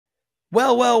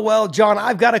Well, John,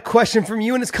 I've got a question from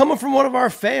you, and it's coming from one of our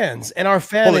fans. And our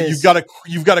fan Hold on,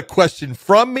 you've got a question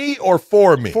from me or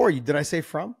for me? For you. Did I say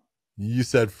from? You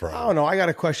said from. Oh no, I got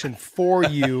a question for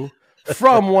you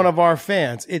from one of our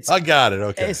fans. I got it.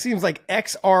 Okay. It seems like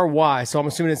XRY, so I'm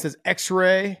assuming it says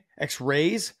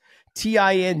X-rays,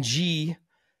 TING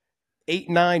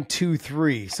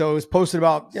 8923. So it was posted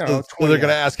about, so they're going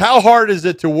to ask, how hard is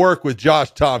it to work with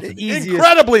Josh Thomson?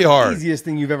 Incredibly hard. Easiest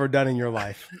thing you've ever done in your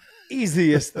life.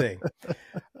 Easiest thing.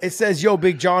 It says, yo,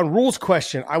 Big John, rules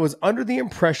question. I was under the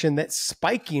impression that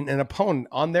spiking an opponent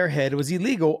on their head was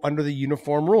illegal under the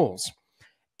uniform rules.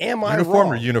 Am I uniform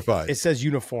wrong? Or unified? It says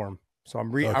uniform. So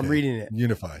I'm reading it.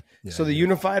 Unified. Yeah, so the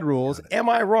unified rules. Am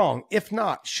I wrong? If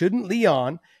not, shouldn't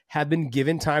Leon have been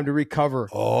given time to recover?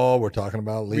 Oh, we're talking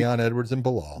about Leon Edwards and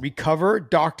Bilal. Recover.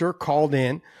 Doctor called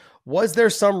in. Was there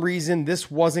some reason this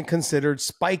wasn't considered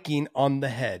spiking on the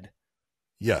head?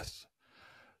 Yes.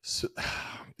 So,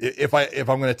 if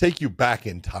I'm going to take you back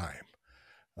in time,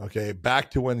 okay,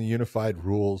 back to when the unified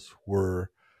rules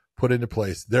were put into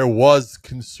place, there was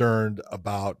concern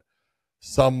about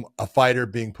a fighter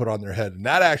being put on their head, and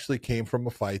that actually came from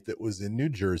a fight that was in New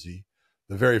Jersey,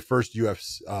 the very first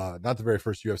UFC, not the very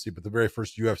first UFC, but the very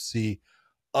first UFC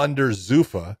under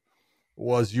Zuffa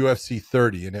was UFC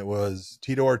 30, and it was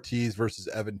Tito Ortiz versus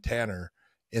Evan Tanner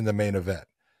in the main event.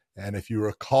 And if you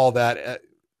recall that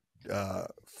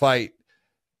fight,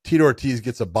 Tito Ortiz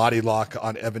gets a body lock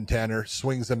on Evan Tanner,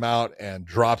 swings him out and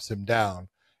drops him down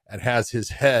and has his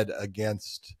head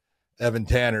against Evan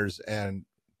Tanner's, and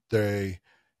they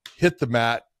hit the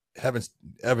mat.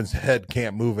 Evan's head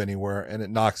can't move anywhere, and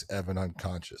it knocks Evan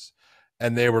unconscious.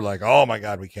 And they were like, oh my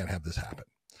God, we can't have this happen.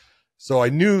 So I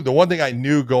knew the one thing I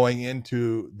knew going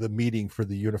into the meeting for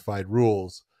the unified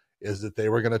rules is that they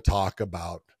were going to talk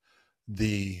about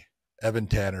the Evan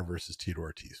Tanner versus Tito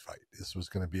Ortiz fight. This was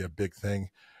going to be a big thing.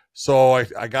 So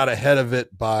I got ahead of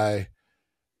it by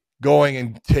going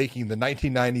and taking the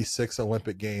 1996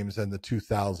 Olympic Games and the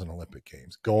 2000 Olympic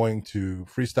Games, going to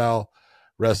freestyle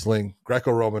wrestling,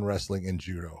 Greco-Roman wrestling, and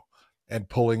judo, and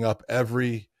pulling up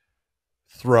every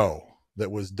throw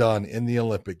that was done in the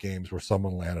Olympic Games where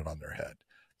someone landed on their head.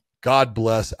 God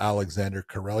bless Alexander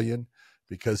Karelian,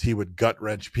 because he would gut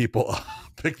wrench people,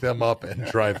 pick them up and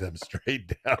drive them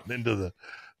straight down into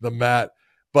the mat.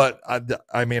 But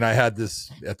I mean, I had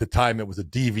this at the time, it was a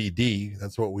DVD.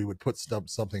 That's what we would put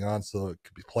something on so it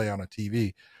could be play on a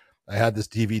TV. I had this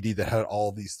DVD that had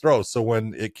all these throws. So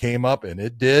when it came up, and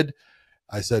it did,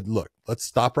 I said, look, let's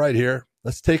stop right here.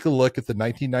 Let's take a look at the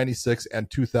 1996 and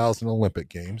 2000 Olympic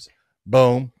Games.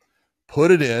 Boom,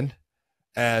 put it in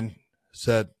and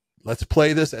said, let's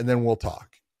play this and then we'll talk.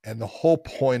 And the whole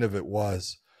point of it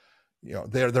was, you know,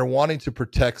 they're wanting to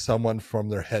protect someone from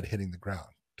their head hitting the ground.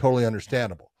 Totally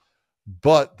understandable.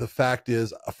 But the fact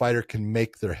is, a fighter can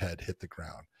make their head hit the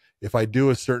ground. If I do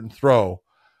a certain throw,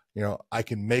 you know, I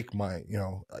can make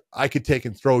I could take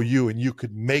and throw you, and you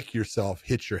could make yourself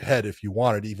hit your head if you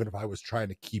wanted, even if I was trying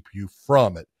to keep you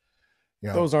from it. You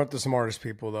know, those aren't the smartest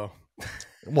people, though.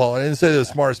 Well, I didn't say they're the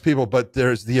smartest people, but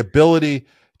there's the ability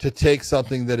to take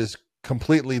something that is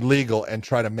completely legal and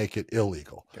try to make it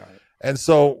illegal. Got it. And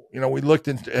so, you know, we looked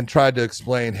and tried to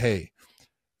explain, hey,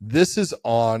 this is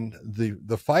on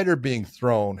the fighter being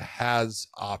thrown has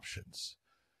options.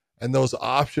 And those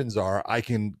options are, I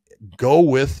can go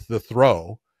with the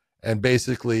throw, and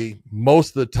basically most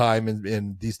of the time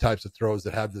in these types of throws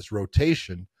that have this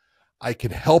rotation, I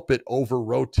can help it over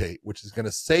rotate, which is going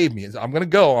to save me. I'm going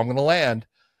to land,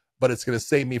 but it's going to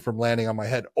save me from landing on my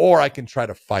head, or I can try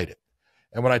to fight it.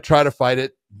 And when I try to fight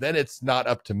it, then it's not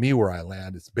up to me where I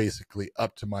land. It's basically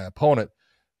up to my opponent.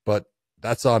 But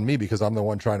that's on me because I'm the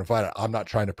one trying to fight it. I'm not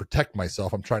trying to protect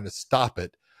myself. I'm trying to stop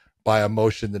it by a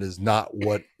motion that is not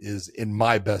what is in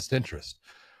my best interest.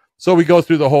 So we go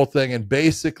through the whole thing, and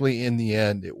basically in the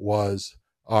end, it was,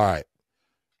 all right,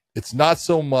 it's not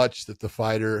so much that the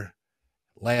fighter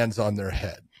lands on their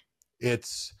head.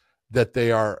 It's that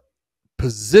they are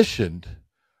positioned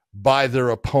by their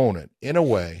opponent in a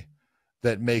way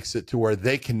that makes it to where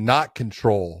they cannot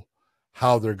control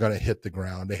how they're going to hit the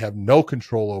ground. They have no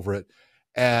control over it,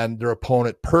 and their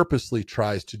opponent purposely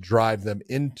tries to drive them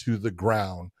into the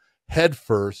ground head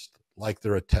first, like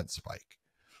they're a tent spike.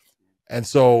 And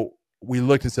so we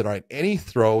looked and said, all right, any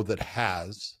throw that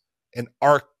has an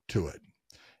arc to it,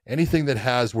 anything that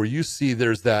has where you see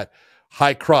there's that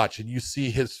high crotch and you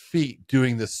see his feet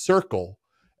doing this circle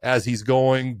as he's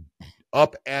going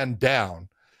up and down,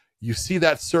 you see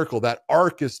that circle, that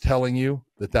arc is telling you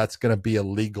that that's going to be a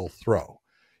legal throw.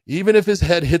 Even if his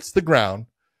head hits the ground,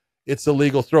 it's a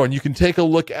legal throw. And you can take a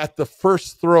look at the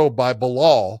first throw by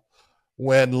Bilal,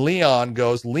 when Leon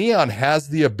has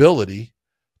the ability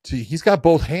he's got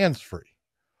both hands free.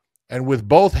 And with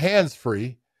both hands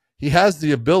free, he has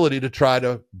the ability to try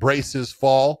to brace his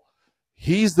fall.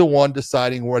 He's the one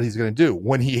deciding what he's going to do.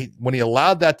 When he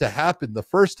allowed that to happen the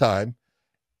first time,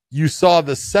 you saw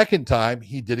the second time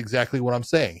he did exactly what I'm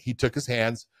saying. He took his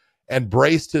hands and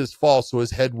braced his fall so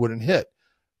his head wouldn't hit.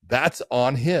 That's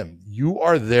on him. You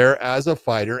are there as a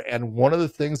fighter. And one of the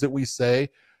things that we say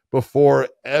before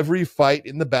every fight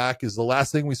in the back is the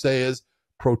last thing we say is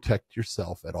protect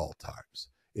yourself at all times.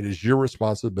 It is your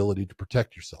responsibility to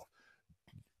protect yourself.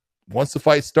 Once the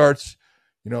fight starts,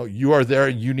 you are there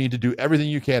and you need to do everything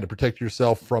you can to protect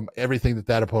yourself from everything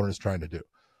that opponent is trying to do.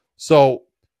 So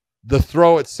the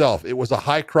throw itself, it was a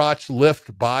high crotch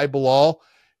lift by Bilal.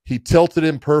 He tilted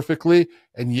him perfectly.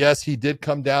 And yes, he did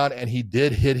come down and he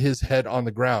did hit his head on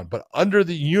the ground. But under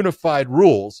the unified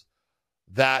rules,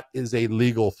 that is a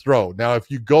legal throw. Now,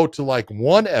 if you go to like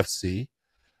ONE FC,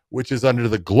 which is under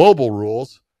the global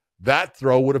rules, that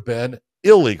throw would have been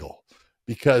illegal,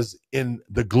 because in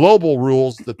the global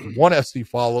rules that the ONE FC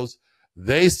follows,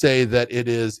 they say that it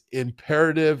is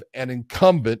imperative and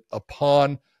incumbent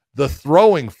upon the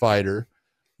throwing fighter.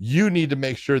 You need to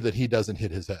make sure that he doesn't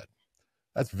hit his head.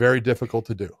 That's very difficult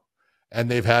to do.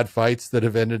 And they've had fights that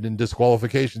have ended in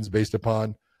disqualifications based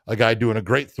upon a guy doing a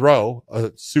great throw, a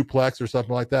suplex or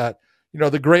something like that.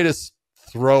 The greatest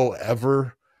throw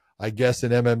ever, I guess,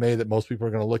 in MMA that most people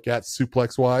are going to look at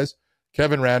suplex-wise,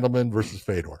 Kevin Randleman versus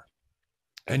Fedor.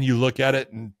 And you look at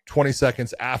it, and 20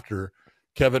 seconds after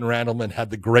Kevin Randleman had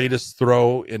the greatest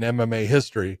throw in MMA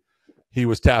history, he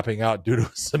was tapping out due to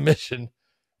a submission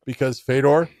because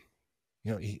Fedor,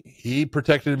 he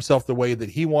protected himself the way that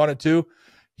he wanted to.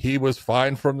 He was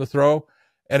fine from the throw.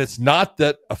 And it's not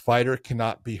that a fighter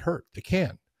cannot be hurt. They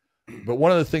can. But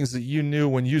one of the things that you knew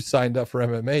when you signed up for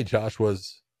MMA, Josh,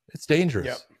 was it's dangerous.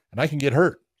 Yep. And I can get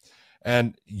hurt.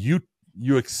 And you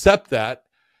accept that.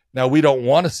 Now, we don't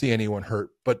want to see anyone hurt,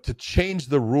 but to change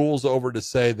the rules over to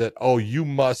say that, you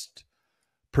must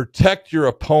protect your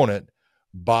opponent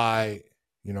by,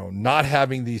 not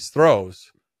having these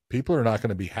throws, people are not going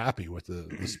to be happy with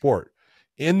the sport.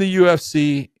 In the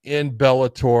UFC, in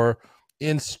Bellator,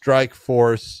 in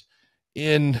Strikeforce,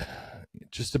 in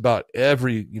just about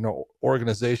every,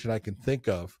 organization I can think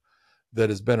of that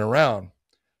has been around,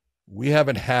 we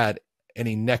haven't had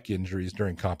any neck injuries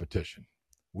during competition.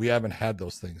 We haven't had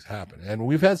those things happen. And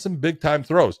we've had some big time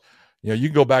throws. You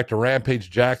can go back to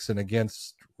Rampage Jackson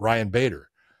against Ryan Bader,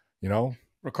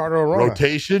 Ricardo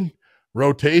Arona.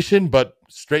 Rotation, but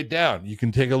straight down. You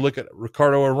can take a look at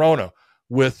Ricardo Arona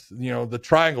with, the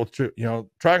triangle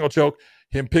choke,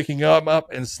 him picking him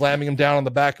up and slamming him down on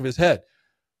the back of his head.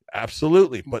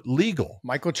 Absolutely, but legal.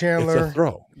 Michael Chandler, it's a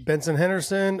throw. Benson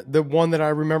Henderson. The one that I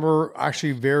remember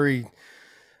actually very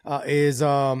is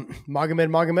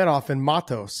Magomedov and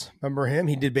Matos. Remember him?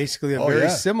 He did basically very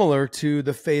similar to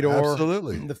the Fedor,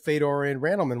 the Fedor and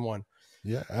Randleman one.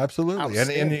 Yeah, absolutely. And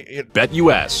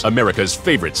BetUS, America's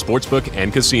favorite sportsbook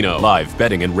and casino. Live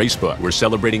betting and racebook. We're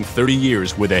celebrating 30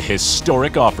 years with a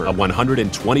historic offer. A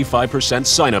 125%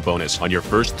 sign-up bonus on your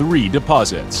first 3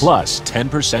 deposits. Plus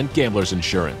 10% gambler's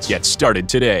insurance. Get started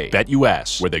today.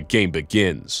 BetUS, where the game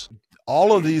begins.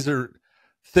 All of these are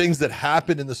things that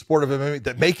happen in the sport of MMA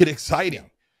that make it exciting.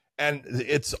 And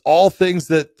it's all things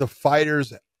that the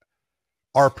fighters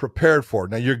are prepared for.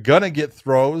 Now, you're going to get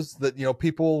throws that,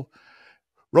 people...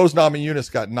 Rose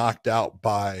Namajunas got knocked out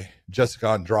by Jessica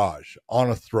Andrade on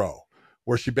a throw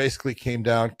where she basically came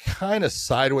down kind of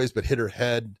sideways but hit her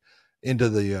head into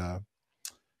the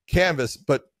canvas.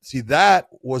 But see, that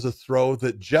was a throw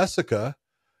that Jessica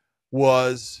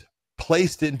was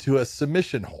placed into a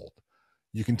submission hold.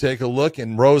 You can take a look,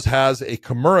 and Rose has a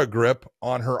Kimura grip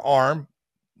on her arm.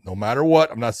 No matter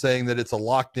what, I'm not saying that it's a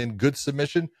locked-in good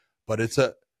submission, but it's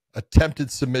a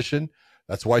attempted submission.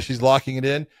 That's why she's locking it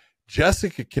in.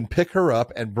 Jessica can pick her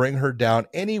up and bring her down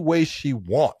any way she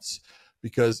wants,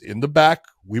 because in the back,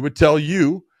 we would tell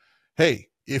you, hey,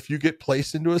 if you get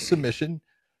placed into a submission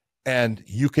and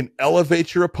you can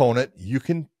elevate your opponent, you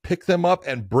can pick them up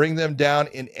and bring them down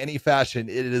in any fashion.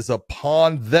 It is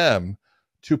upon them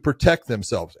to protect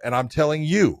themselves. And I'm telling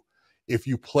you, if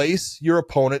you place your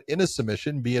opponent in a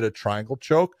submission, be it a triangle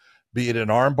choke, be it an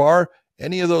arm bar,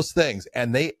 any of those things,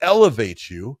 and they elevate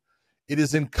you, it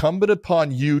is incumbent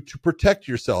upon you to protect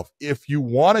yourself. If you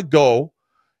want to go,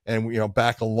 and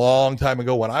back a long time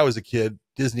ago when I was a kid,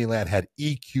 Disneyland had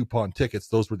e-coupon tickets.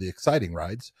 Those were the exciting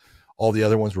rides. All the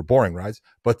other ones were boring rides.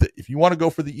 But if you want to go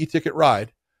for the e-ticket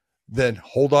ride, then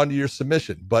hold on to your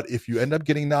submission. But if you end up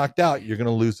getting knocked out, you're going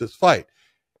to lose this fight.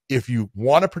 If you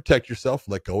want to protect yourself,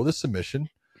 let go of the submission.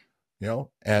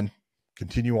 and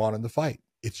continue on in the fight.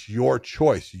 It's your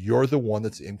choice. You're the one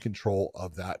that's in control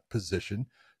of that position.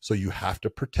 So you have to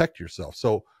protect yourself.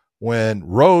 So when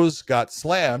Rose got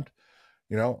slammed,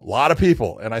 a lot of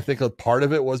people, and I think a part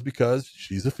of it was because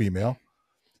she's a female.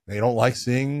 They don't like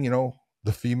seeing,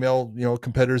 the female,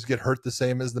 competitors get hurt the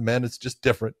same as the men. It's just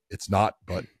different. It's not,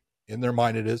 but in their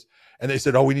mind it is. And they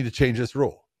said, oh, we need to change this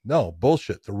rule. No,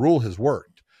 bullshit. The rule has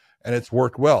worked, and it's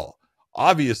worked well.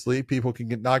 Obviously, people can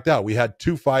get knocked out. We had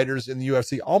 2 fighters in the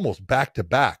UFC almost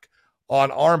back-to-back on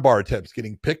armbar attempts,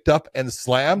 getting picked up and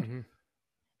slammed,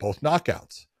 both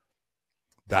knockouts.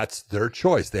 That's their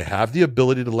choice. They have the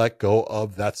ability to let go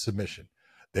of that submission.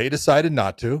 They decided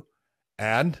not to,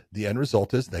 and the end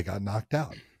result is they got knocked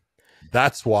out.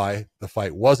 That's why the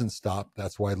fight wasn't stopped.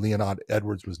 That's why Leon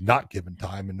Edwards was not given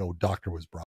time and no doctor was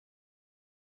brought.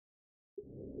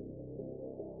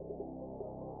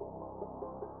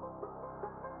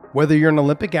 Whether you're an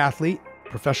Olympic athlete,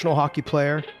 professional hockey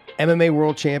player, MMA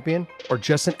world champion, or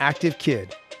just an active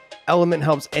kid, LMNT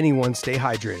helps anyone stay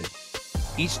hydrated.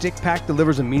 Each stick pack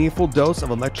delivers a meaningful dose of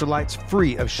electrolytes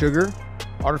free of sugar,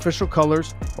 artificial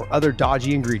colors, or other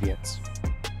dodgy ingredients.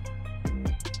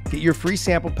 Get your free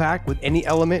sample pack with any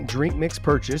LMNT drink mix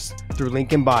purchase through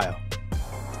link in bio.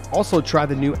 Also try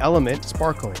the new LMNT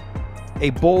Sparkling,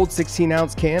 a bold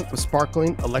 16-ounce can of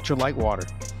sparkling electrolyte water.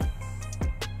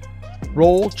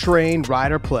 Roll, train,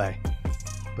 ride, or play,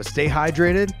 but stay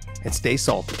hydrated and stay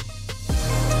salty.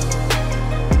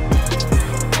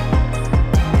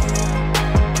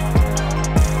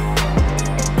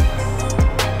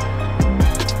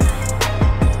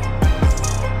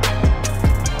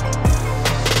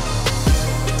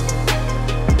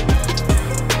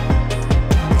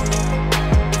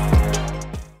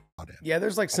 Yeah,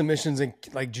 there's like submissions in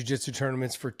like jiu-jitsu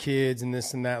tournaments for kids and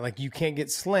this and that. Like you can't get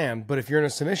slammed, but if you're in a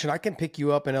submission, I can pick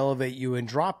you up and elevate you and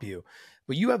drop you.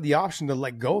 But you have the option to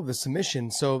let go of the submission.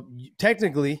 So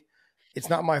technically, it's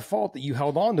not my fault that you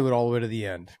held on to it all the way to the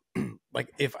end. Like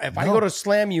if I go to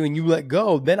slam you and you let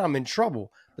go, then I'm in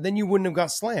trouble. But then you wouldn't have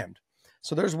got slammed.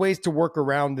 So there's ways to work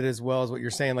around it as well as what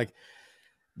you're saying. Like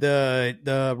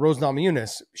the Rose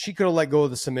Namajunas, she could have let go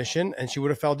of the submission and she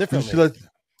would have felt differently.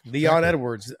 Leon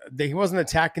Edwards, he wasn't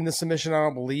attacking the submission, I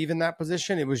don't believe, in that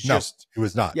position. It was just it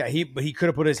was not. Yeah, but he could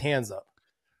have put his hands up.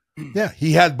 Yeah,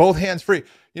 he had both hands free.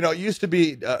 It used to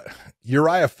be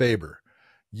Uriah Faber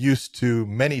used to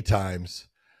many times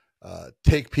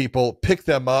take people, pick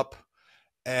them up,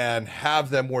 and have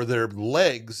them where their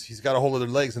legs, he's got a hold of their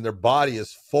legs, and their body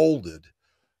is folded,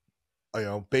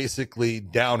 basically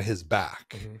down his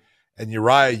back. And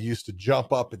Uriah used to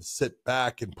jump up and sit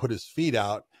back and put his feet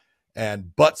out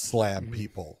and butt slam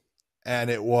people. And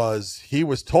he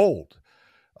was told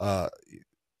by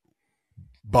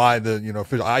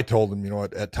the, I told him,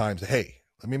 at times, hey,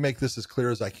 let me make this as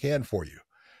clear as I can for you.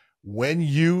 When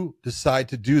you decide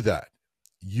to do that,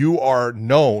 you are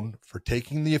known for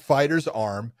taking the fighter's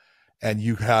arm and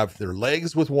you have their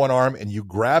legs with one arm and you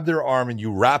grab their arm and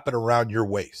you wrap it around your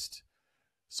waist.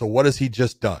 So what has he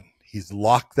just done? He's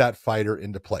locked that fighter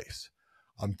into place.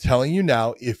 I'm telling you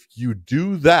now, if you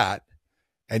do that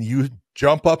and you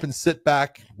jump up and sit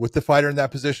back with the fighter in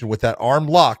that position with that arm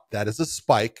locked, that is a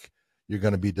spike, you're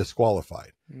going to be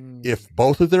disqualified. If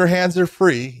both of their hands are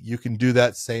free, you can do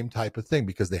that same type of thing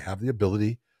because they have the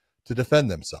ability to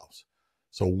defend themselves.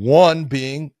 So one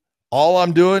being, all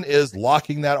I'm doing is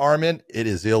locking that arm in, it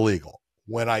is illegal.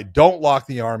 When I don't lock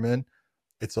the arm in,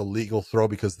 it's a legal throw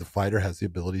because the fighter has the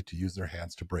ability to use their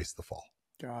hands to brace the fall.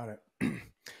 Got it.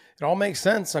 It all makes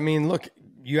sense. I mean, look,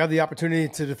 you have the opportunity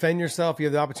to defend yourself. You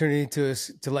have the opportunity to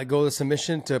let go of the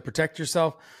submission, to protect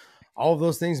yourself. All of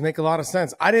those things make a lot of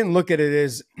sense. I didn't look at it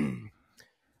as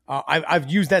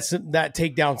I've used that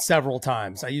takedown several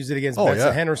times. I used it against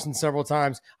Benson Henderson several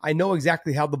times. I know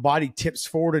exactly how the body tips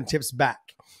forward and tips back.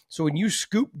 So when you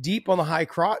scoop deep on the high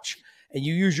crotch and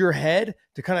you use your head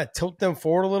to kind of tilt them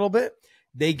forward a little bit,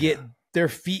 their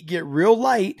feet get real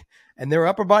light and their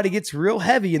upper body gets real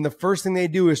heavy. And the first thing they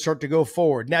do is start to go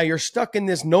forward. Now you're stuck in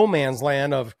this no man's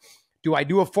land of, do I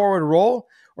do a forward roll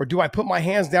or do I put my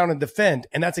hands down and defend?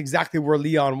 And that's exactly where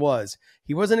Leon was.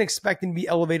 He wasn't expecting to be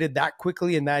elevated that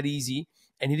quickly and that easy.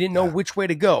 And he didn't know which way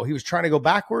to go. He was trying to go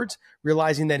backwards,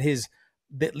 realizing that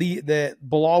that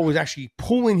Bilal was actually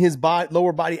pulling his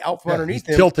lower body out from underneath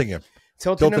him. Tilting him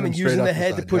And using the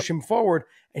head to push him forward.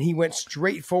 And he went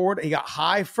straight forward. He got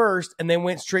high first and then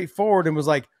went straight forward and was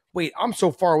like, wait, I'm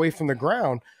so far away from the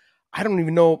ground. I don't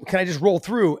even know. Can I just roll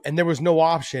through? And there was no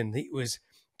option. It was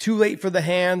too late for the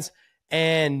hands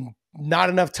and not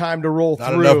enough time to roll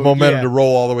through. Not enough momentum to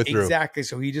roll all the way through. Exactly.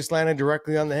 So he just landed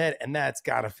directly on the head, and that's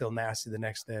got to feel nasty the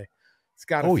next day. It's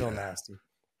got to feel nasty.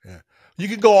 Yeah. You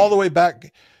can go all the way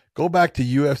back. Go back to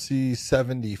UFC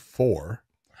 74,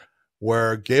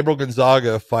 where Gabriel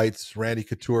Gonzaga fights Randy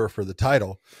Couture for the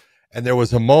title. And there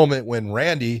was a moment when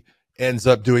Randy ends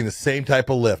up doing the same type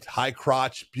of lift. High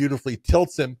crotch, beautifully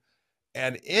tilts him.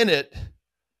 And in it,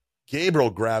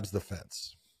 Gabriel grabs the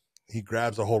fence. He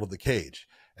grabs a hold of the cage.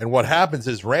 And what happens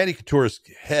is Randy Couture's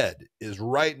head is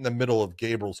right in the middle of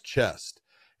Gabriel's chest.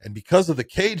 And because of the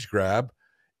cage grab,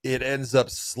 it ends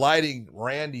up sliding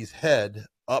Randy's head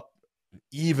up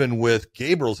even with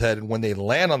Gabriel's head. And when they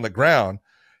land on the ground,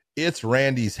 it's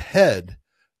Randy's head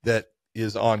that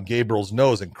is on Gabriel's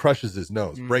nose and crushes his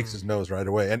nose, breaks his nose right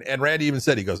away. And Randy even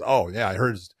said, he goes, oh yeah, I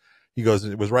heard he goes,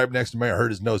 it was right next to me. I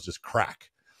heard his nose just crack,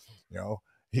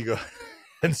 he goes,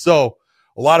 and so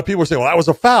a lot of people are saying, well, that was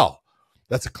a foul.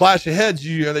 That's a clash of heads.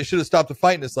 They should have stopped the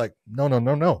fight. And it's like,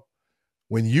 no.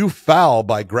 When you foul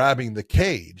by grabbing the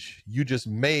cage, you just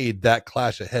made that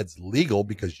clash of heads legal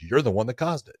because you're the one that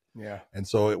caused it. Yeah. And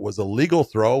so it was a legal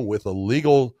throw with a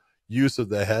legal use of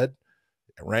the head.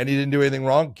 Randy didn't do anything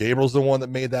wrong. Gabriel's the one that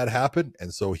made that happen.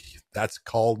 And so that's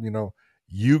called,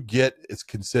 it's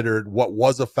considered what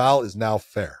was a foul is now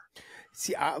fair.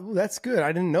 See, that's good.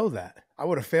 I didn't know that. I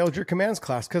would have failed your commands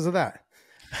class because of that.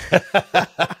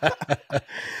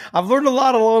 I've learned a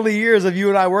lot along the years of you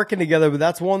and I working together, but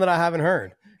that's one that I haven't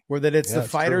heard. Where that it's the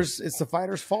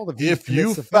fighter's fault if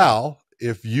you foul.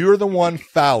 If you're the one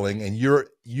fouling and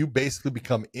you basically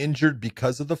become injured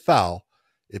because of the foul,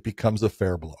 it becomes a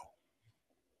fair blow.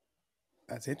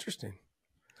 That's interesting.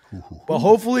 Well,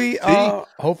 hopefully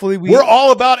we're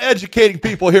all about educating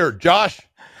people here, Josh.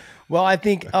 Well, I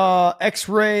think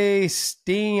X-Ray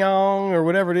Sting or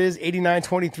whatever it is,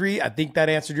 8923. I think that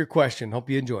answered your question. Hope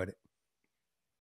you enjoyed it.